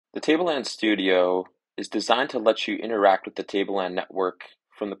The Tableland Studio is designed to let you interact with the Tableland network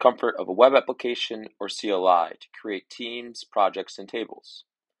from the comfort of a web application or CLI to create teams, projects, and tables.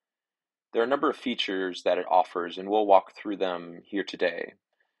 There are a number of features that it offers, and we'll walk through them here today.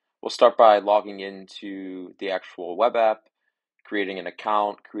 We'll start by logging into the actual web app, creating an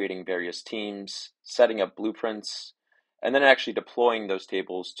account, creating various teams, setting up blueprints, and then actually deploying those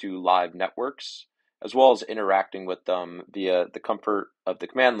tables to live networks, as well as interacting with them via the comfort of the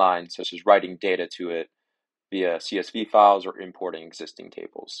command line, such as writing data to it via CSV files or importing existing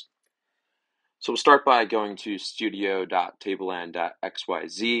tables. So we'll start by going to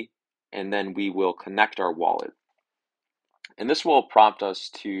studio.tableland.xyz, and then we will connect our wallet. And this will prompt us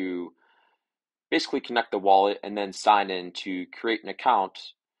to basically connect the wallet and then sign in to create an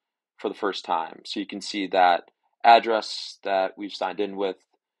account for the first time. So you can see that address that we've signed in with.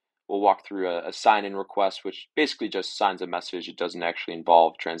 We'll walk through a sign-in request, which basically just signs a message. It doesn't actually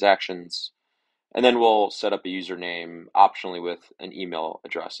involve transactions. And then we'll set up a username, optionally with an email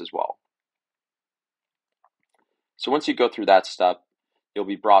address as well. So once you go through that step, you'll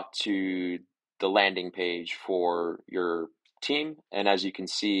be brought to the landing page for your team. And as you can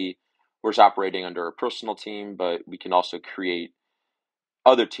see, we're operating under a personal team, but we can also create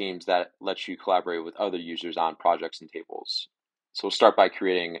other teams that let you collaborate with other users on projects and tables. So we'll start by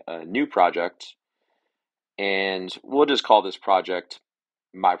creating a new project, and we'll just call this project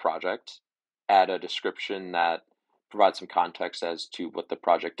My Project, add a description that provides some context as to what the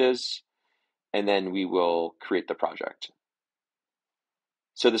project is, and then we will create the project.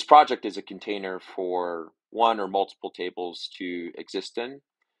 So this project is a container for one or multiple tables to exist in.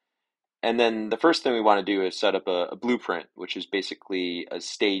 And then the first thing we want to do is set up a blueprint, which is basically a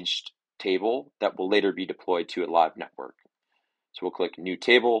staged table that will later be deployed to a live network. So we'll click New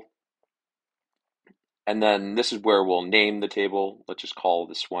Table, and then this is where we'll name the table. Let's just call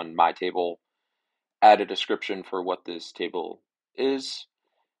this one My Table, add a description for what this table is,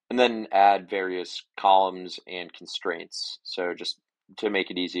 and then add various columns and constraints. So just to make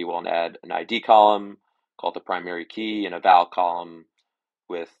it easy, we'll add an ID column called the primary key and a val column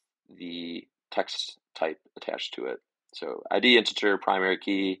with the text type attached to it. So ID integer, primary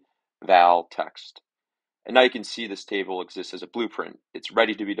key, val, text. And now you can see this table exists as a blueprint. It's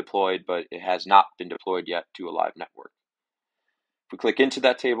ready to be deployed, but it has not been deployed yet to a live network. If we click into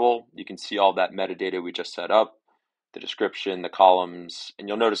that table, you can see all that metadata we just set up, the description, the columns, and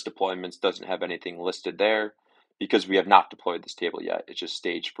you'll notice deployments doesn't have anything listed there because we have not deployed this table yet. It's just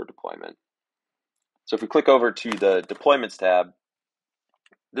staged for deployment. So if we click over to the deployments tab,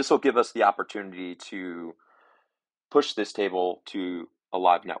 this will give us the opportunity to push this table to a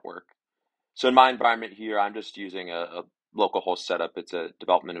live network. So in my environment here, I'm just using a local host setup. It's a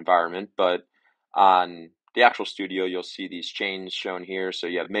development environment, but on the actual studio, you'll see these chains shown here. So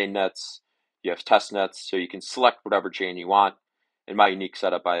you have main nets, you have test nets, so you can select whatever chain you want. In my unique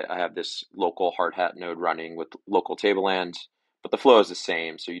setup, I have this local hard hat node running with local Tableland, but the flow is the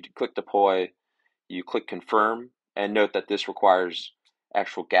same. So you click deploy, you click confirm, and note that this requires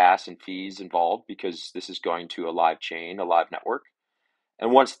actual gas and fees involved because this is going to a live chain, a live network.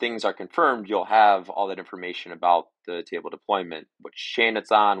 And once things are confirmed, you'll have all that information about the table deployment, which chain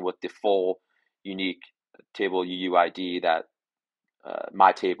it's on, with the full unique table UUID, that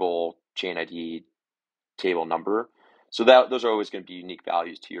my table, chain ID, table number. So that those are always going to be unique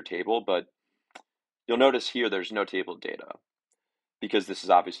values to your table, but you'll notice here there's no table data because this is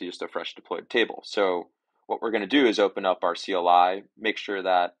obviously just a fresh deployed table. So what we're going to do is open up our CLI, make sure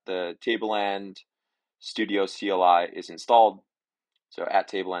that the Tableland Studio CLI is installed. So at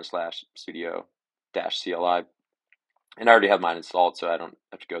tableland/studio-CLI. And I already have mine installed, so I don't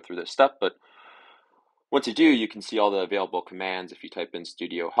have to go through this step. But once you do, you can see all the available commands if you type in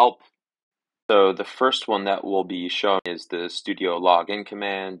studio help. So the first one that will be shown is the studio login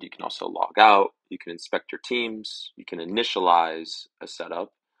command. You can also log out. You can inspect your teams. You can initialize a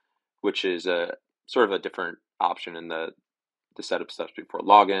setup, which is a sort of a different option in the setup steps before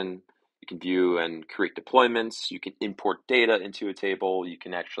login. You can view and create deployments. You can import data into a table. You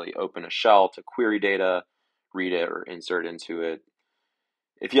can actually open a shell to query data, read it, or insert into it.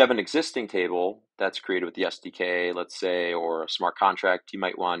 If you have an existing table that's created with the SDK, let's say, or a smart contract, you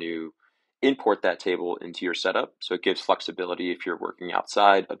might want to import that table into your setup. So it gives flexibility if you're working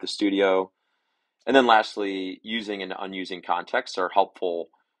outside of the studio. And then lastly, using and unusing contexts are helpful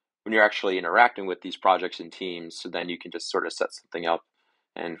when you're actually interacting with these projects and teams. So then you can just sort of set something up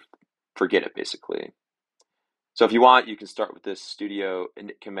and forget it, basically. So if you want, you can start with this studio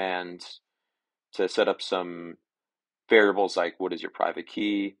init command to set up some variables like what is your private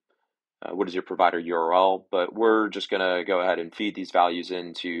key, what is your provider URL, but we're just going to go ahead and feed these values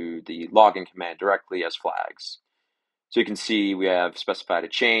into the login command directly as flags. So you can see we have specified a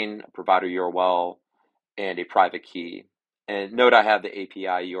chain, a provider URL, and a private key. And note I have the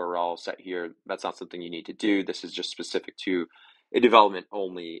API URL set here. That's not something you need to do. This is just specific to a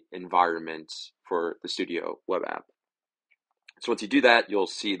development-only environment for the Studio web app. So once you do that, you'll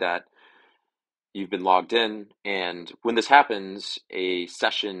see that you've been logged in. And when this happens, a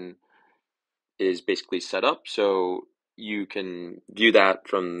session is basically set up. So you can view that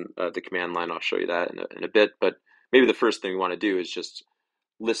from the command line. I'll show you that in a bit. But maybe the first thing we want to do is just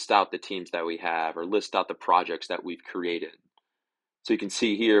list out the teams that we have or list out the projects that we've created. So you can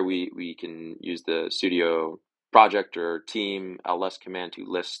see here we can use the Studio project or team ls command to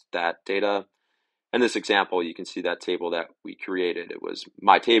list that data. In this example, you can see that table that we created. It was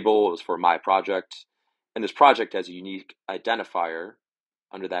my table, it was for my project, and this project has a unique identifier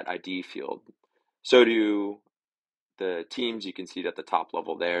under that ID field. So do the teams. You can see it at the top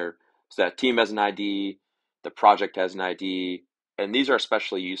level there. So that team has an ID, the project has an ID, and these are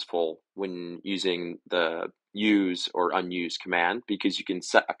especially useful when using the use or unused command because you can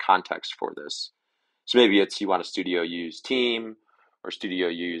set a context for this. So maybe it's you want a Studio use team or Studio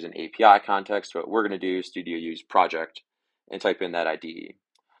use an API context, but we're going to do Studio use project and type in that ID.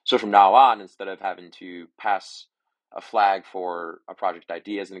 So from now on, instead of having to pass a flag for a project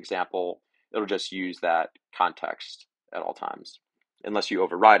ID as an example, it'll just use that context at all times, unless you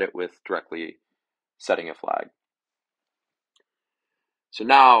override it with directly setting a flag. So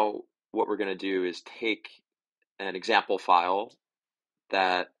now what we're going to do is take an example file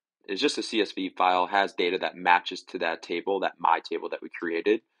that is just a CSV file, has data that matches to that table, that my table that we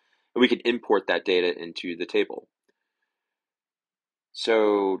created, and we can import that data into the table.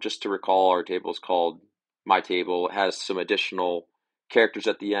 So just to recall, our table is called my table. It has some additional characters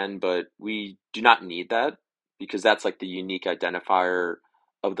at the end, but we do not need that because that's like the unique identifier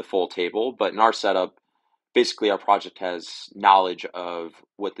of the full table. But in our setup, basically our project has knowledge of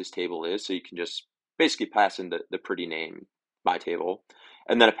what this table is. So you can just basically pass in the pretty name, my table,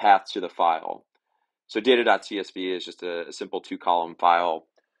 and then a path to the file. So data.csv is just a simple 2-column file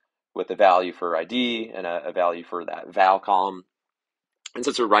with a value for ID and a value for that val column. And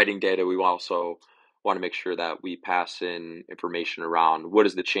since we're writing data, we also want to make sure that we pass in information around what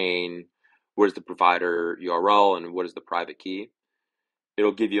is the chain, what is the provider URL, and what is the private key.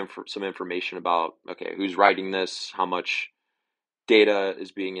 It'll give you some information about, okay, who's writing this, how much data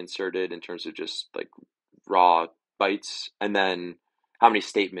is being inserted in terms of just like raw bytes, and then how many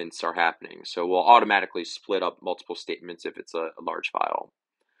statements are happening. So we'll automatically split up multiple statements if it's a large file.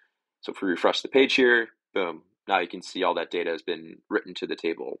 So if we refresh the page here, boom, now you can see all that data has been written to the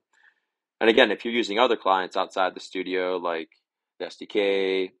table. And again, if you're using other clients outside the Studio, like the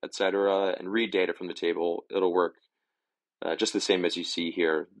SDK, etc., and read data from the table, it'll work just the same as you see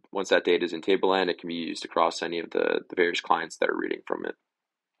here. Once that data is in Tableland, it can be used across any of the various clients that are reading from it.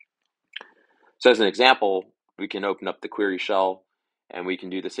 So as an example, we can open up the query shell and we can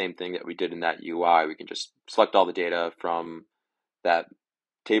do the same thing that we did in that UI. We can just select all the data from that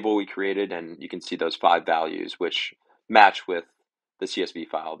table we created, and you can see those 5 values, which match with the CSV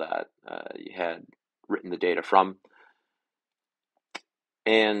file that you had written the data from.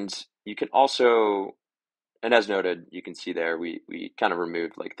 And you can also, and as noted, you can see there, we kind of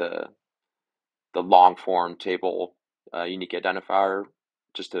removed like the long form table unique identifier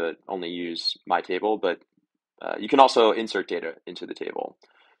just to only use my table, but you can also insert data into the table.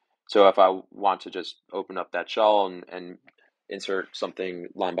 So if I want to just open up that shell and insert something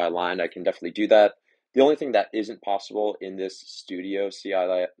line by line, I can definitely do that. The only thing that isn't possible in this Studio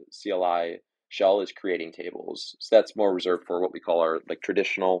CLI shell is creating tables. So that's more reserved for what we call our like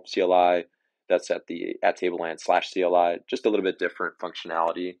traditional CLI. That's at Tableland/CLI, just a little bit different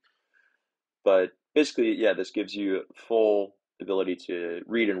functionality. But basically, yeah, this gives you full ability to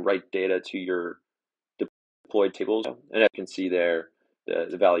read and write data to your deployed tables. And as you can see there,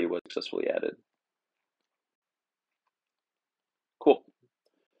 the value was successfully added. Cool.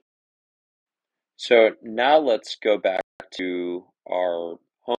 So now let's go back to our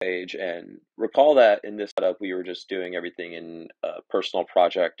homepage and recall that in this setup, we were just doing everything in a personal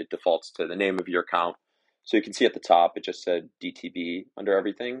project. It defaults to the name of your account. So you can see at the top, it just said DTB under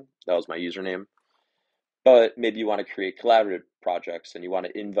everything. That was my username. But maybe you want to create collaborative projects and you want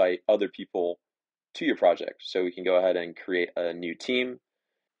to invite other people to your project. So we can go ahead and create a new team.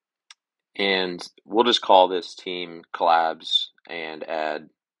 And we'll just call this team collabs and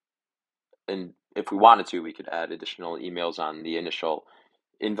if we wanted to, we could add additional emails on the initial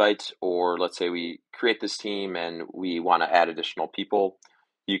invite, or let's say we create this team and we want to add additional people.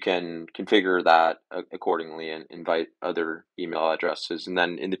 you can configure that accordingly and invite other email addresses. And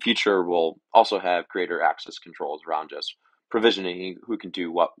then in the future, we'll also have greater access controls around just provisioning who can do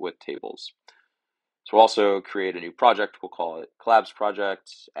what with tables. So we'll also create a new project. We'll call it Collabs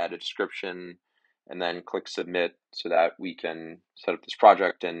Project, add a description, and then click Submit so that we can set up this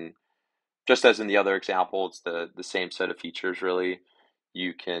project. And just as in the other example, it's the same set of features, really.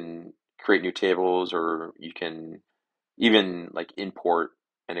 You can create new tables, or you can even like import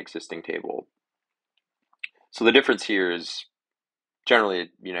an existing table. So the difference here is generally,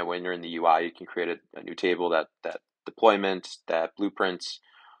 when you're in the UI, you can create a new table, that deployment, that blueprints,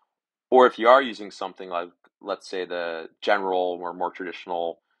 or if you are using something like, let's say, the general or more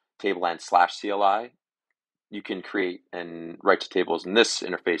traditional Tableland / CLI, you can create and write to tables in this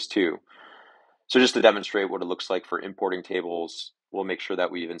interface too. So just to demonstrate what it looks like for importing tables, we'll make sure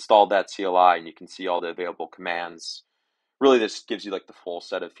that we've installed that CLI and you can see all the available commands. Really, this gives you like the full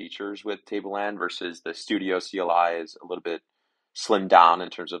set of features with Tableland versus the Studio CLI is a little bit slimmed down in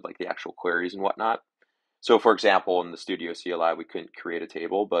terms of like the actual queries and whatnot. So for example, in the Studio CLI, we couldn't create a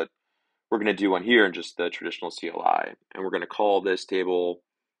table, but we're going to do one here in just the traditional CLI. And we're going to call this table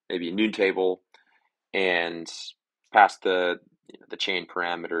maybe a new table and pass the chain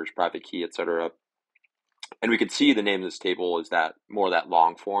parameters, private key, etc. And we can see the name of this table is that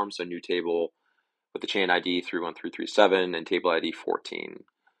long form. So new table with the chain ID 31337 and table ID 14.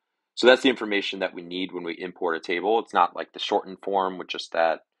 So that's the information that we need when we import a table. It's not like the shortened form with just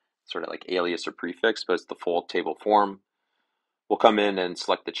that sort of like alias or prefix, but it's the full table form. We'll come in and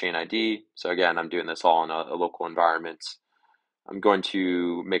select the chain ID. So again, I'm doing this all in a local environment. I'm going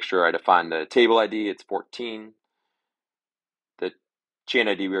to make sure I define the table ID. It's 14. The chain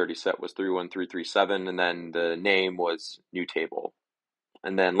ID we already set was 31337, and then the name was new table.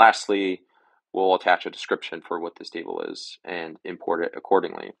 And then lastly, we'll attach a description for what this table is and import it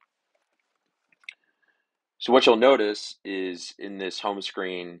accordingly. So what you'll notice is in this home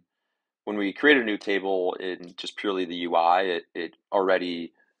screen, when we create a new table in just purely the UI, it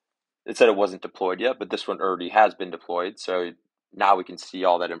said it wasn't deployed yet, but this one already has been deployed. So now we can see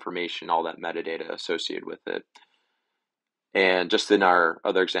all that information, all that metadata associated with it. And just in our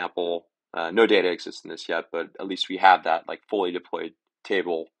other example, no data exists in this yet, but at least we have that like fully deployed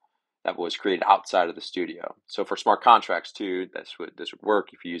table that was created outside of the studio. So for smart contracts too, this would work.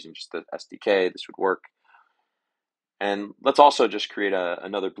 If you're using just the SDK, this would work. And let's also just create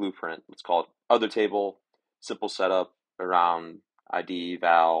another blueprint. Let's call it other table, simple setup around ID,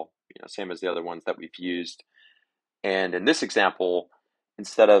 val, same as the other ones that we've used. And in this example,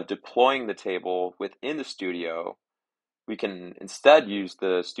 instead of deploying the table within the studio, we can instead use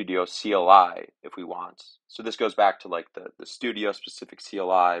the Studio CLI if we want. So this goes back to like the studio specific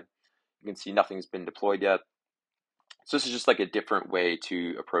CLI. You can see nothing's been deployed yet. So this is just like a different way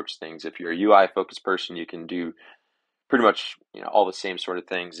to approach things. If you're a UI focused person, you can do pretty much all the same sort of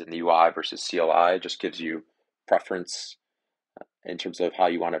things in the UI versus CLI. It just gives you preference in terms of how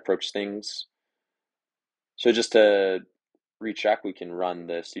you want to approach things. So just to recheck, we can run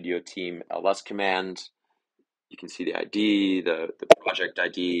the Studio Team ls command. You can see the ID, the project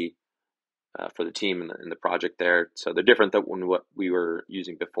ID for the team and the project there. So they're different than what we were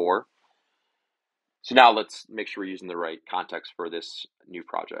using before. So now let's make sure we're using the right context for this new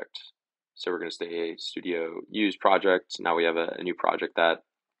project. So we're going to say Studio Use project. Now we have a new project that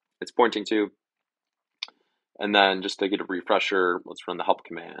it's pointing to. And then just to get a refresher, let's run the help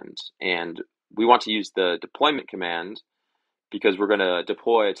command. And we want to use the deployment command because we're going to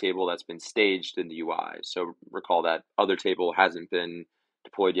deploy a table that's been staged in the UI. So recall that other table hasn't been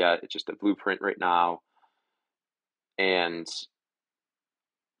deployed yet. It's just a blueprint right now. And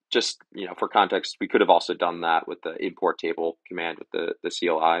just, for context, we could have also done that with the import table command with the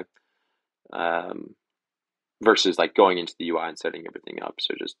CLI versus like going into the UI and setting everything up.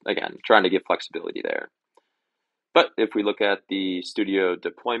 So just, again, trying to get flexibility there. But if we look at the Studio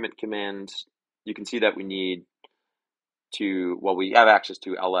deployment command, you can see that we have access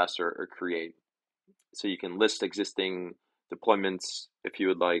to ls or create. So you can list existing deployments if you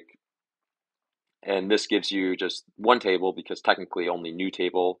would like. And this gives you just one table because technically only new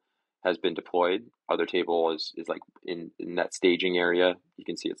table has been deployed. Other table is like in that staging area. You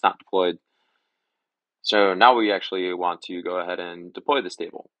can see it's not deployed. So now we actually want to go ahead and deploy this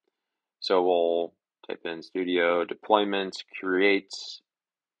table. So we'll type in Studio deployment, create,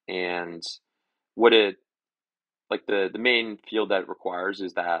 and what it, like the main field that it requires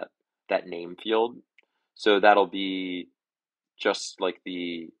is that name field. So that'll be just like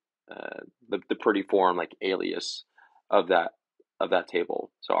the pretty form like alias of that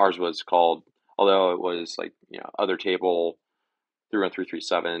table. So ours was called, although it was like other table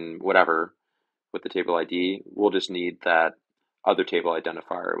 31337, whatever, with the table ID. We'll just need that other table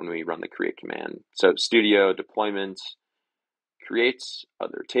identifier when we run the create command. So Studio deployment creates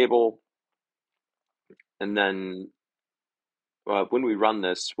other table, and then when we run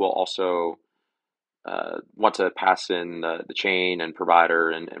this, we'll also want to pass in the chain and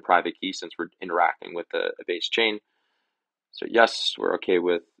provider and private key since we're interacting with a base chain. So yes, we're okay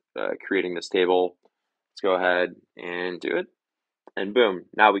with creating this table. Let's go ahead and do it. And boom,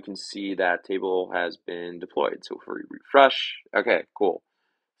 now we can see that table has been deployed. So if we refresh, okay, cool.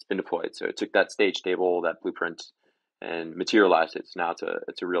 It's been deployed. So it took that stage table, that blueprint, and materialized it. So now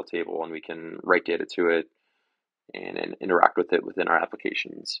it's a real table, and we can write data to it and interact with it within our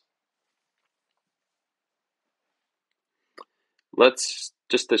applications. Let's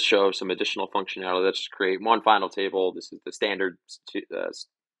just to show some additional functionality, let's just create one final table. This is the standard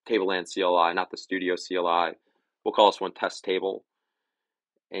Tableland CLI, not the Studio CLI. We'll call this one test table.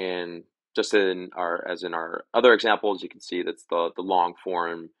 And just as in our other examples, you can see that's the long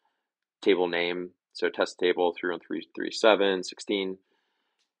form table name. So test table 31337, 16.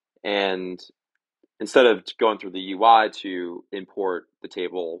 And instead of going through the UI to import the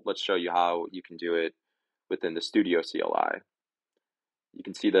table, let's show you how you can do it within the Studio CLI. You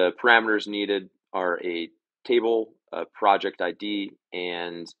can see the parameters needed are a table, a project ID,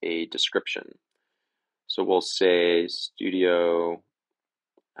 and a description. So we'll say Studio,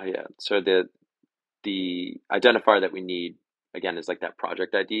 yeah, so the identifier that we need, again, is like that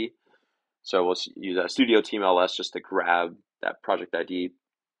project ID. So we'll use a Studio Team LS just to grab that project ID,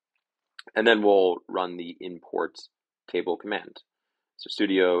 and then we'll run the import table command. So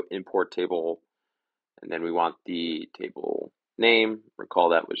Studio import table, and then we want the table name. Recall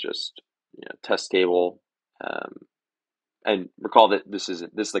that was just test table, and recall that this is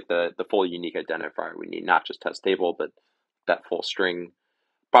like the full unique identifier we need, not just test table, but that full string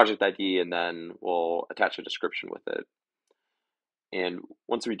project ID, and then we'll attach a description with it. And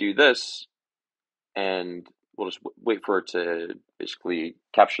once we do this, and we'll just wait for it to basically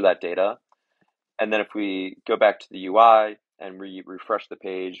capture that data. And then if we go back to the UI and refresh the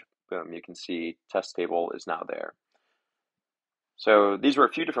page, boom, you can see test table is now there. So these were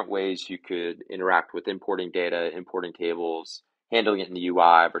a few different ways you could interact with importing data, importing tables, handling it in the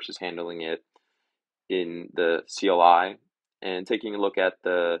UI versus handling it in the CLI. And taking a look at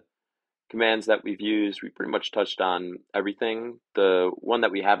the commands that we've used, we pretty much touched on everything. The one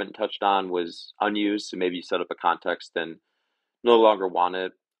that we haven't touched on was unused. So maybe you set up a context and no longer want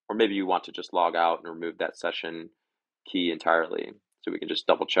it, or maybe you want to just log out and remove that session key entirely. So we can just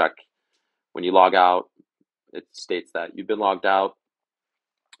double check when you log out, it states that you've been logged out,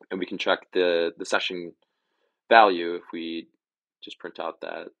 and we can check the session value if we just print out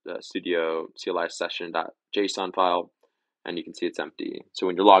that studio CLI session.json file, and you can see it's empty. So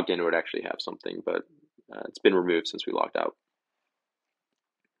when you're logged in, it would actually have something, but it's been removed since we logged out.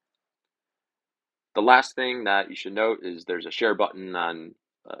 The last thing that you should note is there's a share button on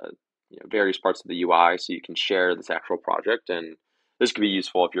various parts of the UI, so you can share this actual project. And this could be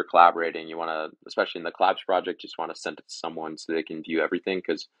useful if you're collaborating. You want to, especially in the collabs project, just want to send it to someone so they can view everything,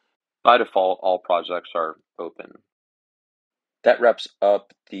 because by default, all projects are open. That wraps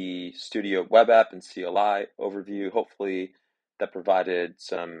up the Studio web app and CLI overview. Hopefully that provided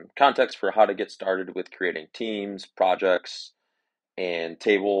some context for how to get started with creating teams, projects, and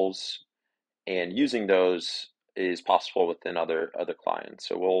tables, and using those is possible within other clients.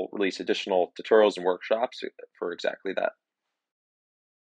 So we'll release additional tutorials and workshops for exactly that.